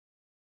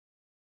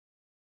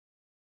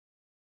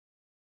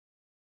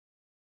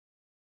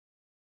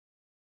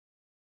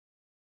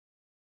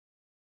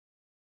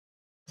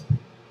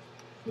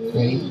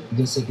Ready? You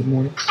gonna say good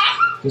morning?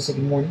 You gonna say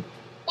good morning?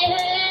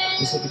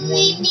 You say good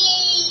morning? You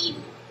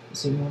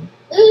say good morning?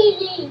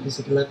 You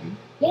say good love you?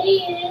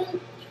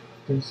 You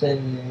gonna say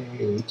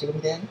chicken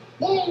with daddy?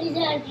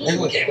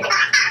 Okay.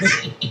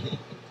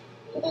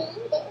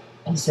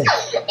 You say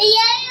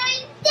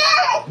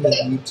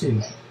love you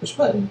too. Push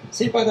button.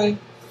 Say bye bye.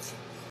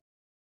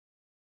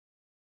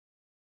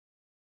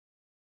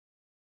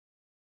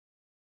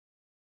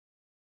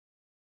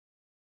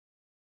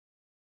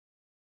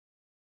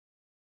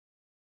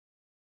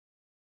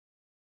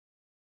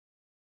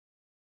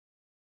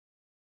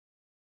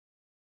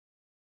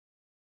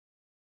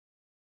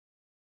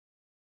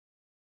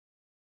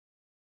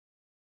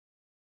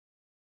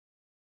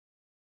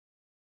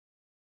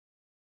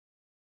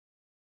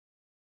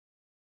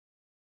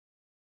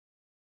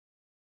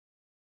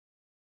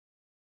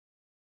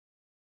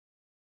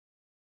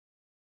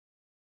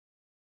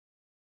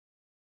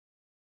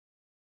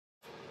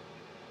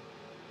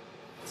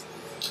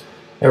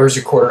 That was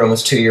recorded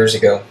almost 2 years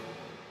ago.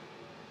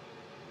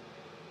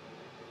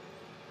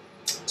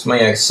 It's my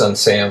youngest son,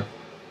 Sam,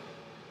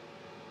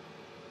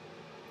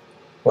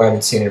 who I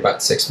haven't seen in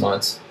about 6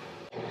 months.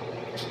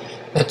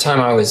 That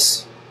time I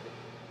was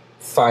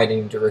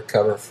fighting to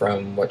recover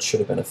from what should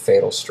have been a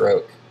fatal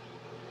stroke.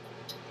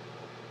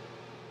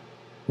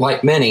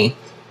 Like many,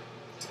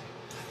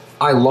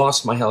 I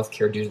lost my health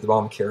care due to the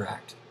Obamacare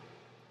Act.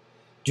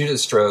 Due to the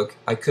stroke,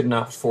 I could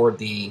not afford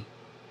the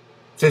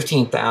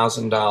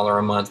 $15,000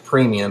 a month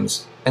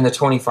premiums and the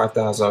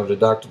 $25,000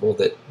 deductible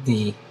that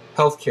the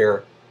health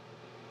care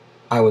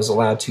I was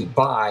allowed to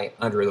buy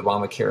under the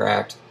Obamacare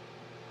Act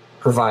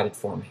provided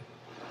for me.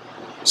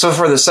 So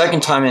for the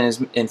second time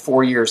in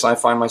 4 years, I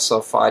find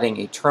myself fighting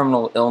a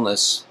terminal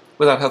illness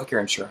without health care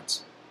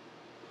insurance.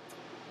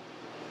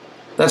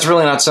 That's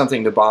really not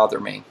something to bother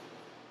me.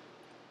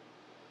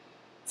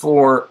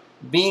 For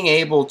being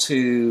able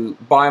to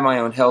buy my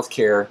own health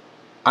care,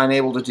 I'm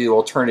able to do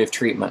alternative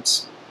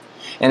treatments.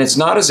 And it's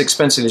not as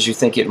expensive as you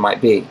think it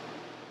might be.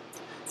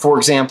 For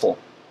example,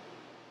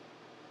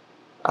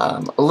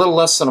 a little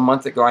less than a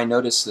month ago, I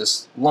noticed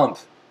this lump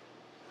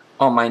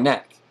on my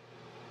neck.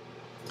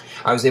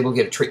 I was able to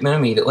get a treatment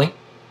immediately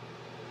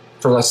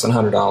for less than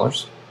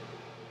 $100.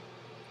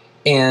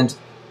 And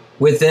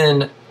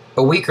within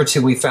a week or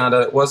two, we found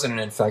out it wasn't an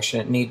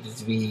infection. It needed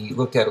to be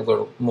looked at a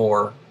little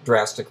more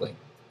drastically.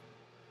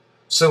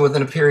 So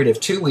within a period of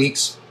 2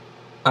 weeks,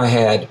 I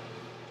had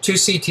 2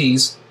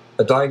 CTs,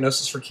 a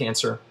diagnosis for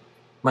cancer,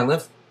 my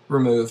lymph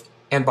removed,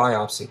 and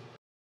biopsy.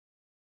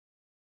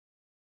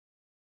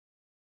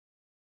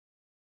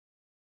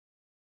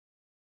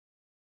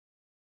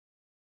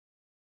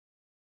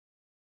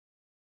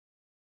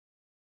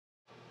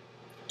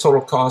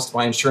 Total cost of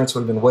my insurance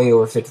would have been way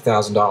over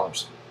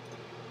 $50,000.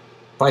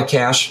 By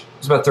cash, it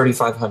was about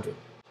 $3,500.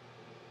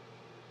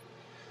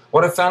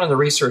 What I've found in the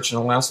research in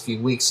the last few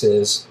weeks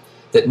is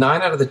that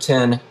 9 out of the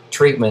 10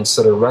 treatments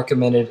that are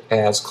recommended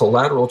as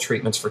collateral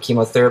treatments for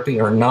chemotherapy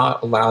are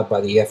not allowed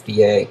by the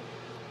FDA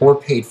or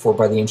paid for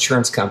by the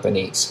insurance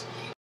companies.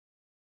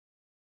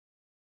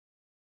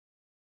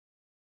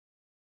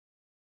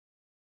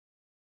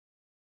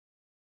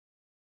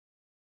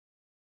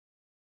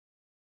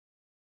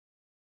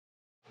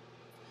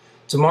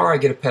 Tomorrow I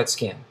get a PET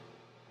scan.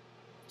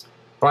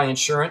 By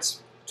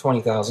insurance,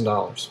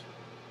 $20,000.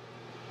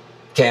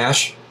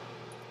 Cash,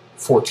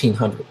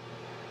 $1,400.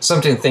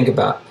 Something to think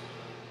about.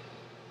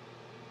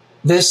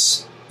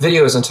 This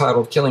video is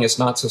entitled Killing Us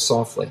Not So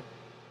Softly.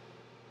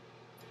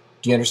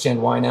 Do you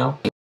understand why now?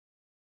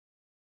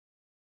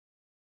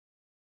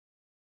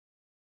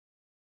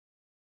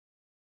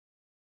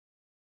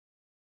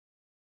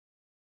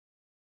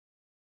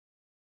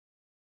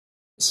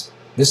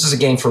 This is a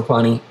game for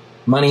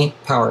money,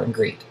 power, and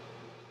greed.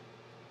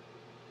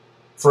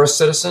 For us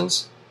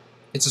citizens,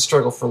 it's a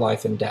struggle for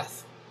life and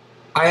death.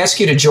 I ask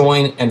you to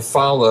join and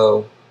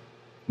follow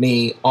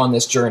me on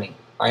this journey.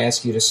 I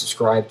ask you to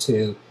subscribe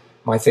to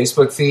my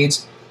Facebook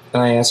feeds,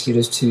 and I ask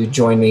you to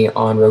join me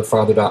on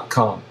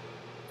roguefather.com.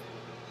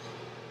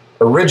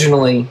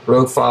 Originally,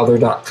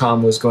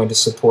 roguefather.com was going to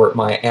support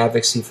my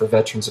advocacy for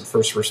veterans and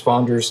first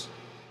responders,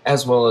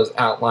 as well as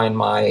outline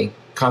my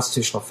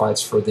constitutional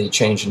fights for the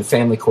change in the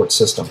family court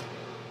system.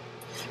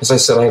 As I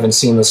said, I haven't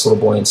seen this little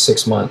boy in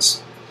 6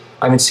 months.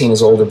 I haven't seen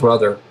his older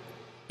brother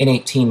in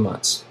 18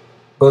 months.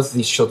 Both of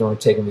these children were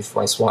taken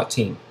before my SWAT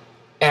team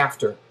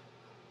after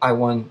I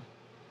won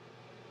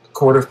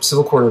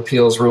Civil Court of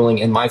Appeals ruling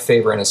in my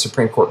favor and a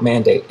Supreme Court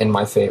mandate in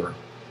my favor.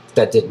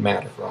 That didn't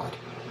matter, Rod.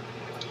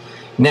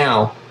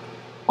 Now,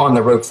 on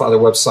the Rogue Father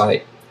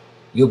website,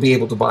 you'll be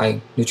able to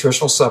buy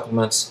nutritional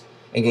supplements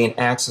and gain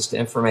access to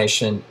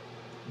information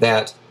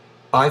that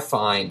I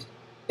find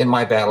in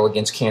my battle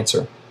against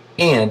cancer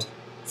and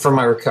for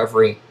my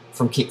recovery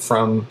from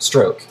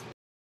stroke.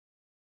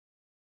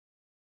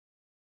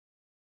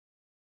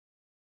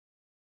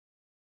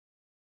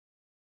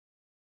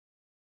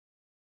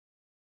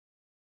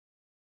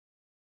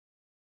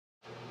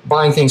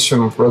 Buying things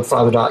from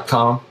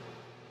roguefather.com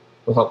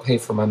will help pay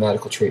for my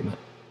medical treatment.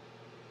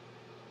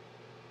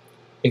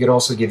 It could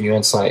also give you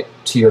insight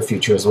to your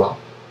future as well.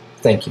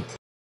 Thank you.